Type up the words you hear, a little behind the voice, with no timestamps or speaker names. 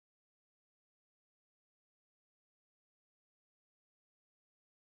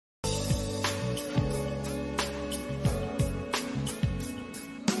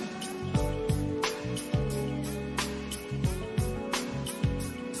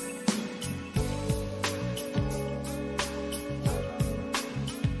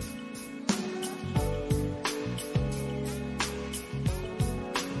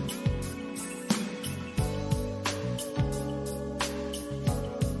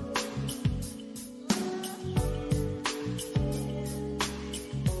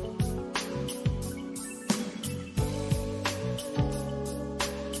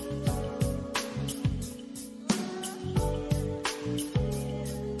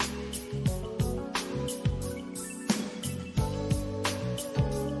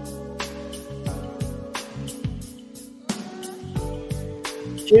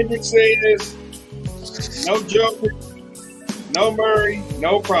Kendrick says, no Joker, no Murray,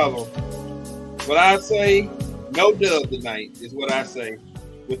 no problem. What I say, no dub tonight is what I say.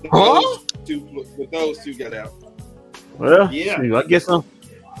 With those two got out. Well, yeah, shoot, I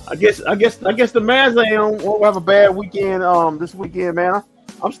guess the Mavs won't have a bad weekend this weekend, man.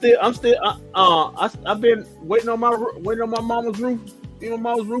 I've been waiting on my mama's roof,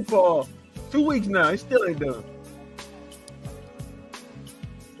 for 2 weeks now. It still ain't done.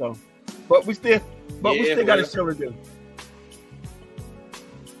 So, but we still got a show to do.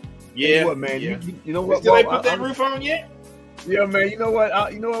 Yeah, what, man? Yeah. You know what? Still ain't put that roof on yet? Yeah, man. You know what?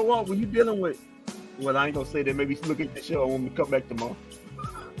 Walt, when you dealing with, well, I ain't gonna say that. Maybe look at the show when we come back tomorrow.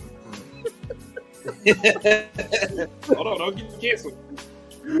 Hold on, don't get canceled.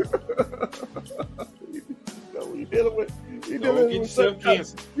 When you dealing with, don't get yourself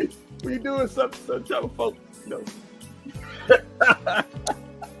canceled. When you doing some type of folks,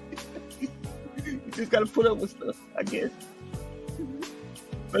 you just gotta put up with stuff, I guess.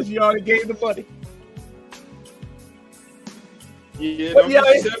 But you already gave the money. Yeah, don't get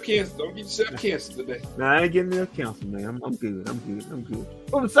yourself canceled. Don't get yourself canceled today. Nah, I ain't getting no counsel, man. I'm good.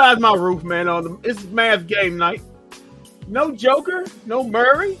 Well, besides my roof, man, it's Mavs game night. No Joker, no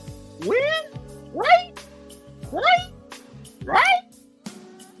Murray. Win? Right?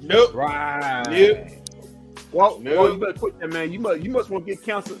 Nope. Right. Nope. Well, you better quit that, man. You must want to get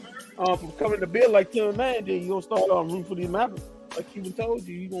counseled from coming to bed like Tim Man. Then you gonna start rooting for these Mavericks, like Cuban told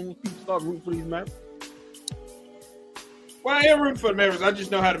you. You gonna want people start rooting for these Mavericks. Well, I am rooting for the Mavericks. I just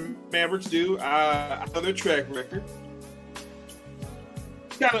know how the Mavericks do. I know their track record.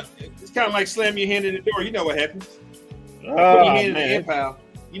 It's kind of like slamming your hand in the door. You know what happens. Put your hand in the air pile.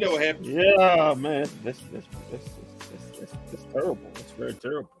 You know what happens. Yeah, man. That's terrible. That's very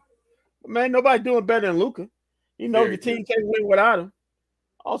terrible. But man, nobody doing better than Luka. You know the team can't win without him.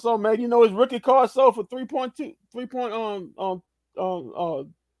 Also, man, you know his rookie card sold for $12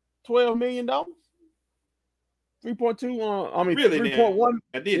 million. 3.2. Really,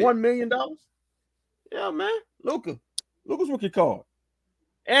 $3.1 million. Yeah, man. Luka's rookie card,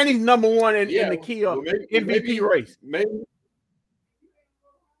 and he's number one in the key MVP race. Maybe.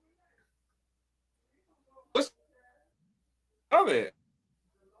 Oh, man.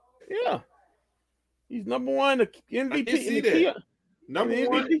 Yeah, he's number one the MVP. I can see that.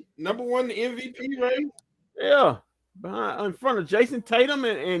 Number one the MVP race. Yeah, in front of Jason Tatum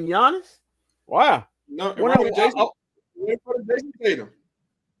and Giannis. Wow. No, Jason Tatum.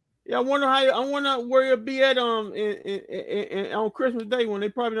 Yeah, I wonder where he'll be at on Christmas Day when they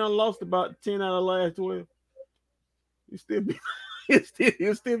probably done lost about 10 out of the last 12.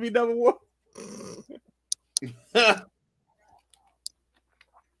 He'll still be number one.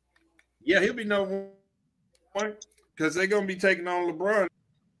 Yeah, he'll be number one because they're gonna be taking on LeBron.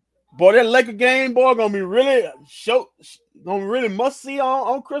 Boy, that Laker game, boy, gonna be really must see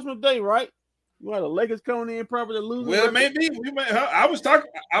on Christmas Day, right? You the Lakers coming in probably losing. Well, maybe we might. I was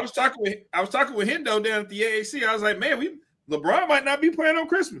talking with Hendo down at the AAC. I was like, man, LeBron might not be playing on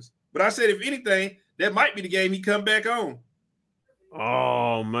Christmas, but I said if anything, that might be the game he come back on.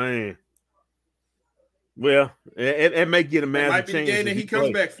 Oh man. Well, it may get a Mavs a chance. Might be the game that he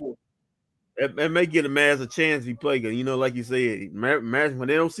comes back for. It may get a Mavs a chance if he play good. You know, like you said, Mavs when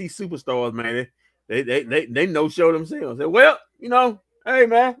they don't see superstars, man, they no show themselves. Say, well, you know, hey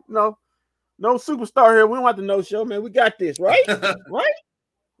man, no superstar here. We don't have to no show, man. We got this, right?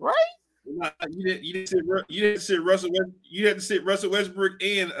 right? You didn't sit Russell. You had to sit Russell Westbrook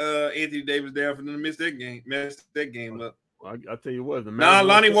and Anthony Davis down for them to miss that game up. Well, I'll tell you what,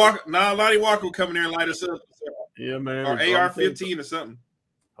 Lonnie Walker will come in there and light us up. Yeah, man. Or AR-15 or something.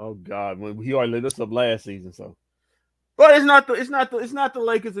 Oh God, he already lit us up last season. So, but it's not the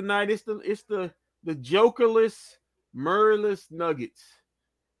Lakers tonight. It's the Jokerless, Murrayless Nuggets.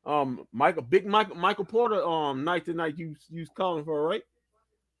 Michael Porter night tonight. You was calling for, right?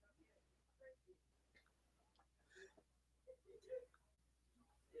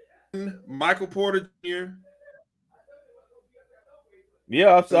 Michael Porter Jr.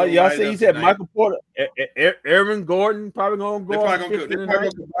 Yeah, I saw. Yeah, I see. He said Michael Porter, Aaron Gordon probably gonna go. They're probably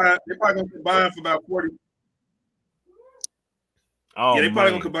gonna combine for about 40. Oh, yeah, they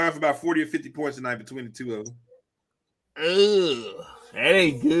probably gonna combine for about 40 or 50 points tonight between the two of them. Ugh, that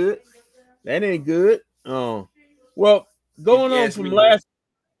ain't good. Oh, well, going on from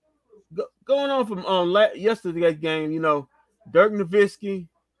yesterday's game, you know, Dirk Nowitzki,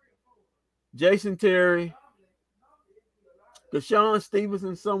 Jason Terry, Deshaun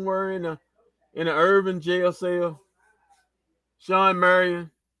Stevenson somewhere in an urban jail cell, Sean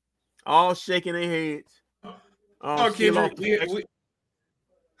Marion, all shaking their heads.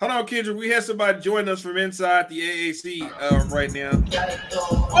 Hold on, Kendra. We had somebody join us from inside the AAC right now.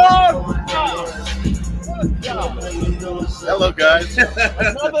 Hello, guys.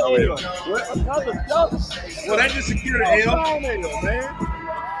 Well, that just secured an L. Man. What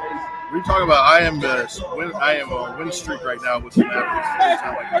are you talking about? I am a win streak right now with the Mavericks.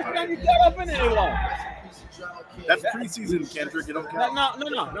 That's preseason, Kendrick. You don't count.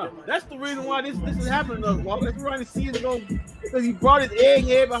 No. That's the reason why this is happening. That's why the season goes because he brought his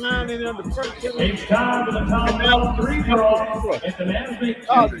egghead behind in the first. It's time for the top 3 draw. If the Mavs make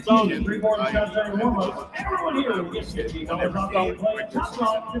 3-point shots during warm-up, everyone here will get $50 off the play. Top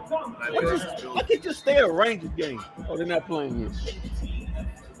off your phone. I can just stay at Rangers game. Oh, they're not playing here.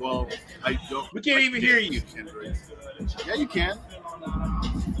 Well, I don't. We can't even hear you. Kendrick. Yeah, you can.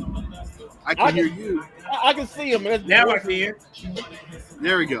 I can hear you. I can see him. Now I can.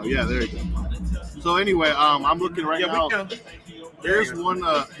 There we go. Yeah, there you go. So anyway, I'm looking right now. There's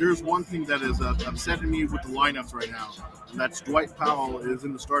one thing that is upsetting me with the lineups right now, and that's Dwight Powell is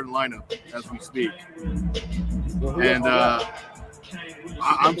in the starting lineup as we speak, and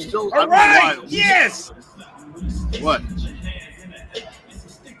I'm still. All right. Yes. What?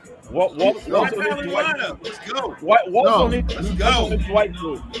 What? Let's go. Let's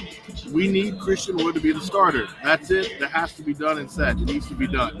go. We need Christian Wood to be the starter. That's it. That has to be done and said. It needs to be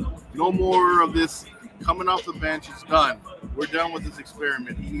done. No more of this coming off the bench. It's done. We're done with this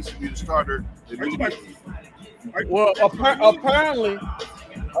experiment. He needs to be the starter immediately. Well, apparently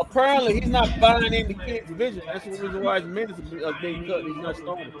he's not buying into Kid's vision. That's the reason why his minutes are being cut. He's not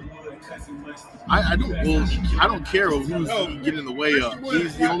starting. I don't care who's getting in the way of.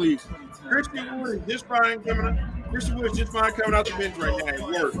 He's the only. Christian Wood is just fine coming out. Christian Wood is just fine coming out the bench right now. It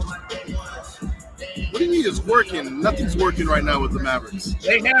works. What do you mean it's working? Nothing's working right now with the Mavericks.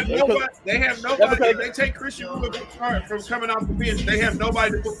 They have nobody. If they take Christian Wood from coming off the bench, they have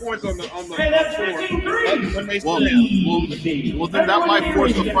nobody to put points on the floor. Well, then that might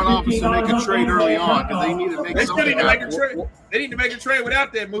force the front office to make a trade early on because they need to make something happen. They need to make a trade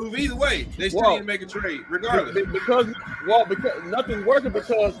without that move either way. They still need to make a trade regardless. Because nothing's working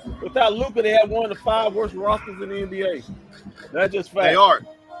because without Luka, they have one of the 5 worst rosters in the NBA. That's just fact. They are.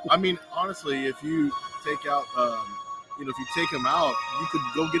 I mean, honestly, if you take out, if you take him out, you could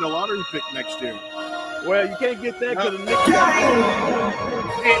go get a lottery pick next year. Well, you can't get that because the Knicks.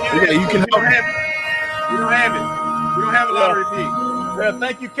 Yeah, you can help. We don't have it. We don't have a lottery pick. Well,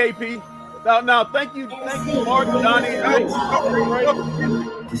 thank you, KP. Now, thank you, Mark, Donnie, and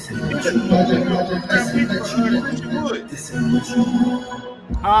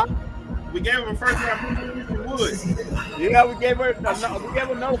We gave him a first round pick for Wood. Yeah, we gave her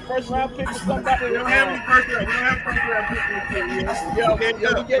no first round pick for somebody. We don't have any first round. We don't have first round pick for him.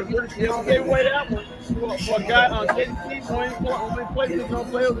 We gave away that one for a guy on JT only plays his own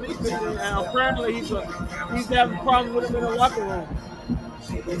players defense, and apparently he's having problems with him in the locker room.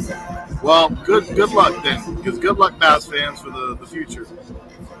 Well, good luck then. Because good luck, Mavs fans, for the future.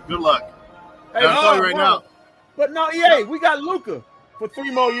 Good luck. Hey, I'm telling you right now. But no, we got Luka for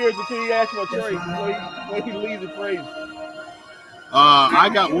 3 more years until he asks for a trade before he leaves the phrase. I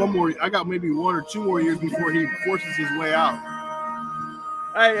got one more. I got maybe 1 or 2 more years before he forces his way out.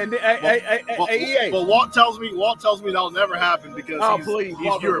 Hey, Well, Walt tells me that'll never happen because he's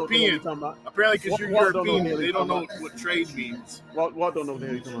European. Apparently, because you're European, they don't know what trade means. Walt don't know what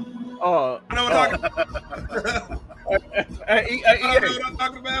he's talking about. I know what I'm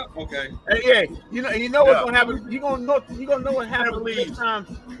talking about. Okay. Hey, you know what's gonna happen. You gonna know what happens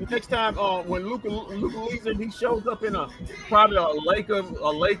next time. When Luka leaves and he shows up in probably a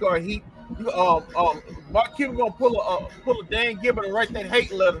Laker or Heat. Mark Cuban gonna pull a Dan Gilbert and write that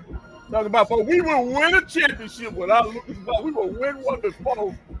hate letter talking about, but we will win a championship without Luka's ball. We will win one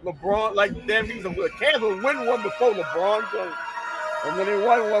before LeBron. Like damn, Kansas will win one before LeBron James. And when they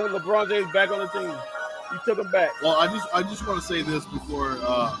won one with LeBron James back on the team, he took him back. Well, I just want to say this before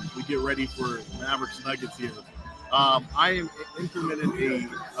we get ready for Mavericks Nuggets here. I am implementing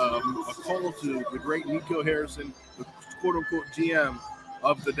a call to the great Nico Harrison, the quote unquote GM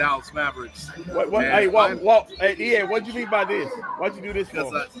of the Dallas Mavericks. What'd you mean by this? Why'd you do this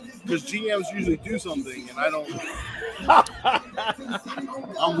for? Because GMs usually do something, and I don't.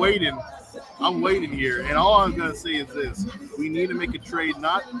 I'm waiting here, and all I'm gonna say is this: we need to make a trade,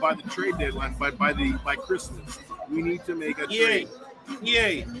 not by the trade deadline, but by Christmas. We need to make a trade.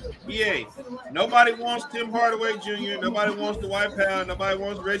 EA. Nobody wants Tim Hardaway Jr. Nobody wants Dwight Powell. Nobody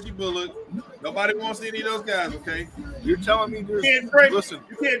wants Reggie Bullock. Nobody wants any of those guys. Okay. You're telling me you can't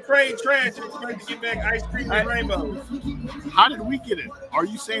trade trash and expect to get back ice cream and rainbows. How did we get it? Are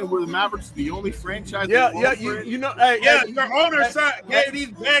you saying we're the Mavericks the only franchise? Yeah, you know, hey, your owner gave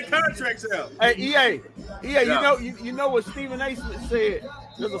these bad contracts out. Hey, EA, you know what Stephen A. Smith said?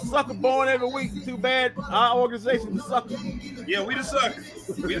 There's a sucker born every week. Too bad our organization's a sucker. Yeah, we the suckers.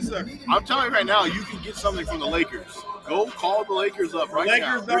 We the suckers. I'm telling you right now, you can get something from the Lakers. Go call the Lakers up right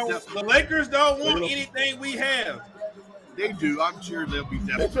now. The Lakers don't want anything we have. They do. I'm sure they'll be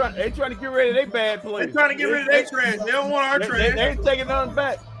desperate. They trying to get rid of their bad players. They're trying to get rid of their trash. They don't want our trash. They ain't taking nothing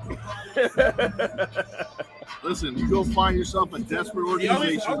back. Listen, you go find yourself a desperate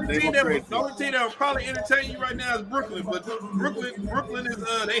organization. The only team that will probably entertain you right now is Brooklyn. But Brooklyn is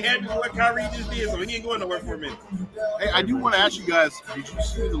they happy with what Kyrie just did, so he ain't going nowhere for a minute. Hey, I do want to ask you guys: did you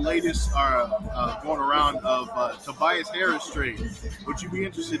see the latest going around of Tobias Harris trade? Would you be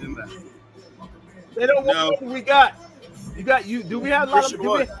interested in that? They don't want what we got. You. Do we have a lot of?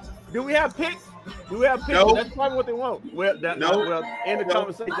 Do we have picks? Do we have picks? No. That's probably what they want. Well, in the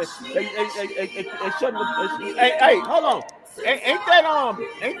conversation, they shouldn't. Hey, hold on. Ain't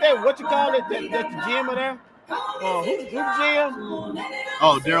that what you call it? That's the GM of there. Who's GM?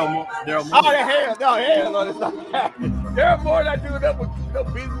 Oh, Daryl Moore. Hell no, it's not that. Daryl Moore not doing that with no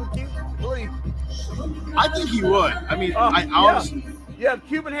business with Cuban, please. I think he would. I mean, I honestly. Yeah,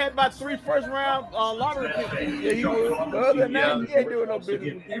 Cuban had about 3 first-round lottery picks. Yeah, he would. Other than that, he ain't doing no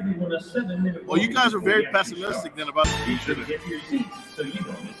business. Well, you guys are very pessimistic then about the future.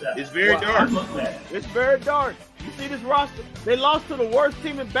 It's very dark. It's very dark. You see this roster? They lost to the worst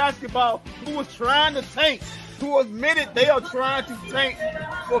team in basketball who was trying to tank, who admitted they are trying to tank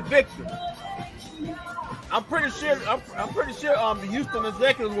for victory. I'm pretty sure the Houston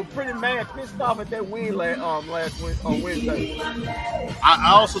executives were pretty pissed off at that win last Wednesday.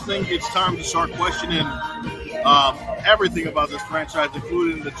 I also think it's time to start questioning everything about this franchise,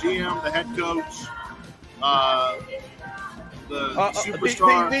 including the GM, the head coach, the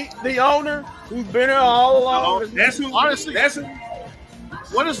superstar, the owner who's been here all along. Honestly.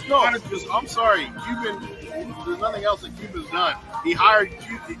 What is because I'm sorry, Cuban. There's nothing else that Cuban's done. He hired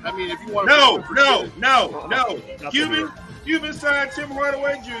Cuban. I mean, if you want to. No. Cuban signed Tim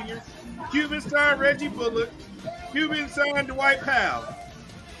Hardaway Jr. Cuban signed Reggie Bullock. Cuban signed Dwight Powell.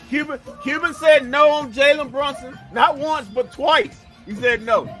 Cuban said no on Jalen Brunson, not once but twice. He said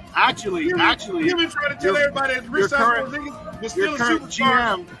no. Actually, Cuban trying to tell everybody that Rich Niggas was still a superstar.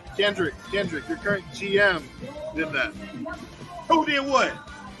 GM, Kendrick, your current GM did that. Who did what?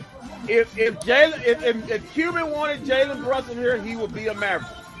 If Cuban wanted Jalen Brunson here, he would be a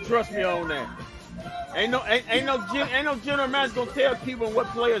Maverick. Trust me on that. Ain't no general manager gonna tell Cuban what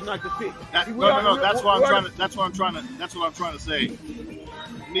players not to pick. No. That's what I'm trying to say.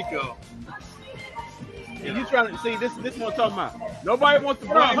 Nico. And you trying to see this is what I'm talking about. Nobody wants to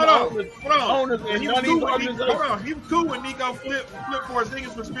blame owners and none of these organizations. Hold on. He was cool when Nico flipped for his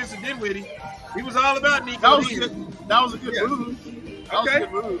niggas for Spencer Dinwiddie. He was all about Nico. That was a good move. That was a good move. Okay.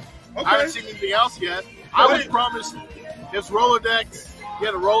 I haven't seen anything else yet. I was promised his Rolodex. He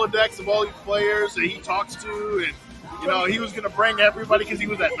had a Rolodex of all these players that he talks to, and he was going to bring everybody because he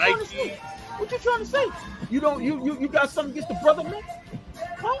was at Nike. What you trying to say? You got something against the brother man?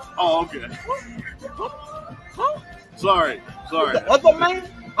 Huh? Oh, okay. Huh? Sorry. The other man?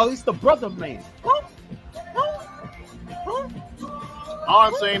 Oh, it's the brother man. Huh? All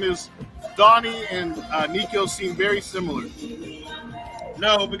I'm saying is Donnie and Nico seem very similar.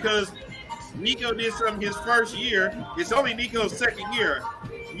 No, because Nico did something his first year. It's only Nico's second year.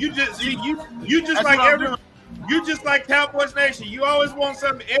 You just like Cowboys Nation. You always want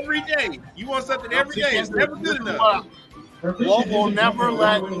something every day. You want something every day. It's never good enough. We'll never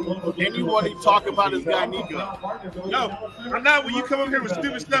let anybody talk about his guy Nico. No, I'm not. When you come up here with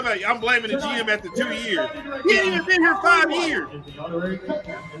stupid stuff, I'm blaming the GM after 2 years. He ain't even been here 5 years.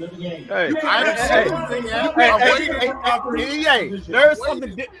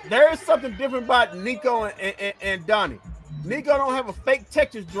 There is something different about Nico and Donnie. Nico don't have a fake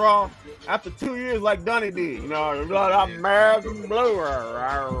Texas draw after 2 years like Donnie did. I'm Mavs blue.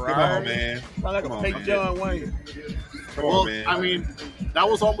 Come on, man. Like a fake John Wayne. Well, I mean, that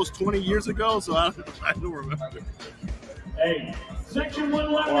was almost 20 years ago, so I don't remember. Hey, Section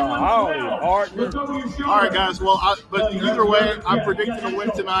 111. All right, guys. Well, but either way, I'm predicting a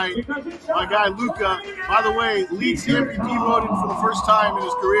win tonight. My guy Luka, by the way, leads the MVP voting for the first time in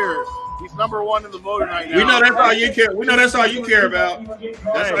his career. He's number one in the voting right now. We know that's all you care. We know that's all you care about.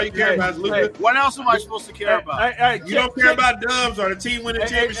 That's all you care about is Luka. What else am I supposed to care about? You don't care about Dubs or the team winning the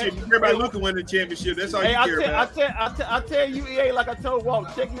championship. You care about Luka winning the championship. That's all you care about. I tell you, EA, like I told Walt,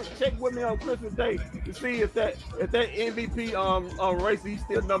 check with me on Christmas Day to see if that MVP race he's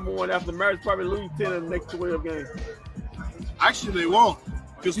still number one after Mavericks probably lose 10 of the next 12 games. Actually, they won't.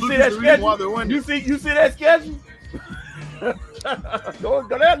 Because You look see at that the reason why schedule? they're winning. You see that schedule? go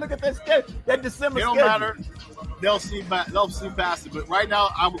there, look at that schedule. That December It don't schedule. matter. They'll see past it. But right now,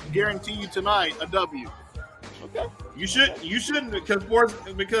 I will guarantee you tonight a W. Okay. You shouldn't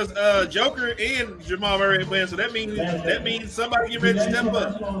because Joker and Jamal Murray are playing, so that means somebody get ready to step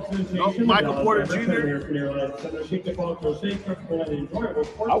up. Michael Porter Jr.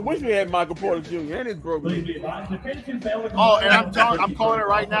 I wish we had Michael Porter Jr. and his broken. Oh, and I'm calling it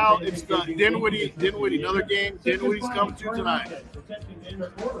right now. It's the Dinwiddie, another game. Dinwiddie's coming to tonight.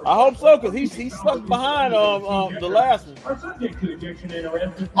 I hope so, because he's stuck behind the last one.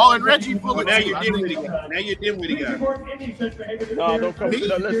 Oh, and Reggie Bullock. Now you're Dinwiddie guy. No, don't come.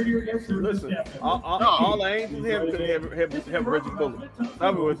 Listen. All I ain't have Reggie Bullock.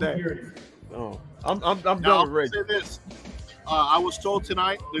 Tell me with that. No, I'm done with Reggie. Say this. I was told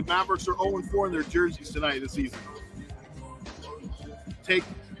tonight the Mavericks are 0-4 in their jerseys tonight this season. Take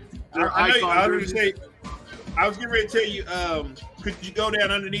their icon jerseys. I was getting ready to tell you, could you go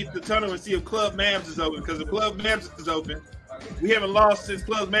down underneath the tunnel and see if Club Mavs is open? Because if Club Mavs is open, we haven't lost since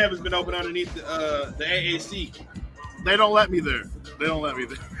Club Mavs has been open underneath the AAC. They don't let me there. You don't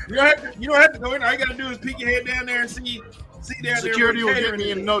have to go in. All you got to do is peek your head down there and see down Security there. will get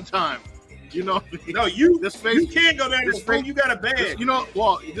me in no time. You know. No, you you can't go down there. You got a badge.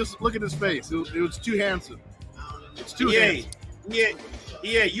 Just look at his face. It was too handsome. It's too handsome.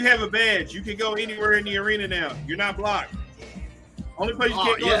 Yeah, you have a badge. You can go anywhere in the arena now. You're not blocked. Only place you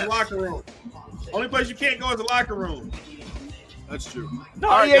can't go is the locker room. Only place you can't go is the locker room. That's true. No,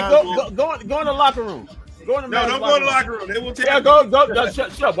 right, go in the locker room. Go in the don't go in the locker room. They will take you. Go.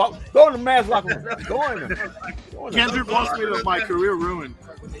 Shut up. Go in the Mavs locker room. Go in there. Kendrick wants me to have my career ruined.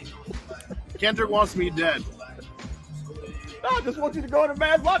 Kendrick wants me dead. No, I just want you to go in the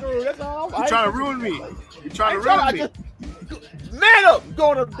Mavs locker room. That's all. You're trying to ruin me. You're trying to ruin me. Man up,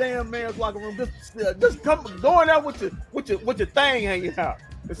 go in the damn Mavs locker room. Just come, go in there with your thing hanging out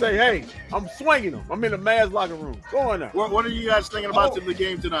and say, "Hey, I'm swinging them. I'm in the Mavs locker room. Go in there." What are you guys thinking about the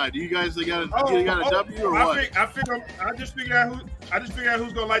game tonight? Do you guys got a W or what? I just figured out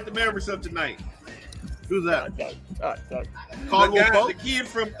who's gonna light the Mavericks up tonight. Who's that?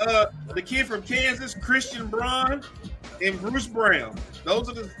 The kid from Kansas, Christian Braun, and Bruce Brown. Those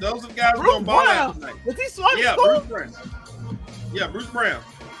are the guys who are gonna ball out tonight. Was he swinging? Bruce Brown. Yeah, Bruce Brown.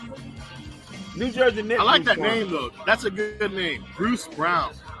 New Jersey Knicks. I like that name though. That's a good name, Bruce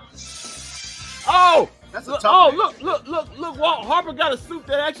Brown. Oh, that's a tough name. Look! Walt Harper got a suit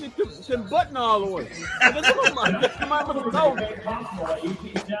that actually can button all the way. Somebody must have told me.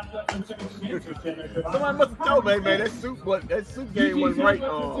 Somebody must have told me, man. That suit game wasn't right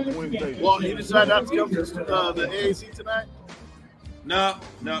on Wednesday. Well, you decided not to come to the AAC tonight? No.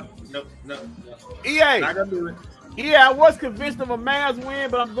 EA. Not gonna do it. Yeah, I was convinced of a Mavs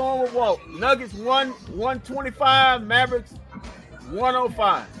win, but I'm going with Walt. Nuggets 125, Mavericks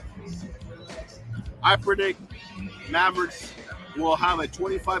 105. I predict Mavericks will have a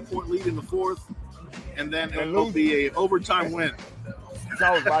 25-point lead in the fourth, and then it will be an overtime win.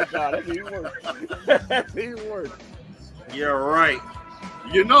 Oh, my God. That's even worse. That's even worse. You're right.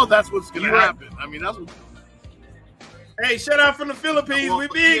 You know that's what's going to happen. I mean, that's what... Hey, shout out from the Philippines. We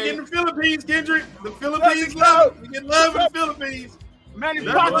big in the Philippines, Kendrick. The Philippines love. We get love in the Philippines. Manny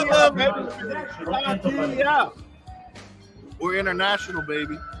Pacquiao, baby. Yeah. We're international,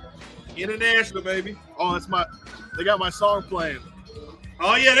 baby. International, baby. Oh, they got my song playing.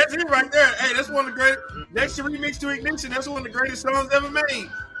 Oh, yeah, that's it right there. Hey, that's one of the greatest. Next to Remix to Ignition, that's one of the greatest songs ever made.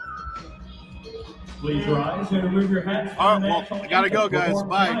 Please rise and remove your hats. All right, well, I got to go, guys.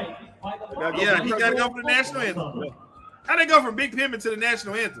 Bye. Yeah, he got to go for the national anthem. How'd they go from Big Pimpin' to the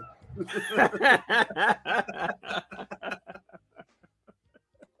national anthem?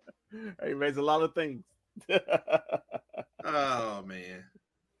 Hey, man, it's a lot of things. Oh, man.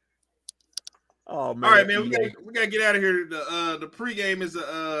 Oh, man. All right, man. We gotta get out of here. The pregame is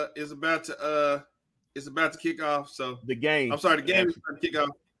about to kick off. So the game. I'm sorry, the game is about to kick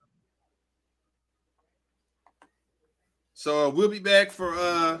off. So we'll be back for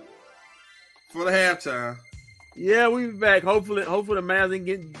the halftime. Yeah, we'll be back. Hopefully the Mavs ain't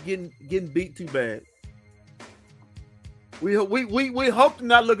getting beat too bad. We hope to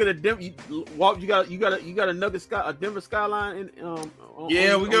not look at a Denver. You got a Denver skyline in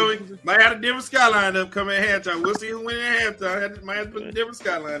might have a Denver skyline up coming at halftime. We'll see who wins at halftime. Might have to put the Denver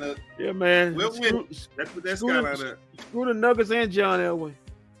skyline up. Yeah, man. We'll win. Let's put that skyline up. Screw the Nuggets and John Elway.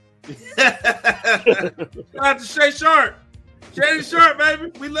 Shout out to Shay Sharp. Shay Sharp,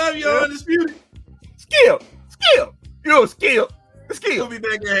 baby. We love you, Undisputed. Skill. You know, skill. We'll be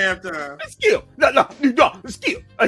back at halftime. Skill. No, skill.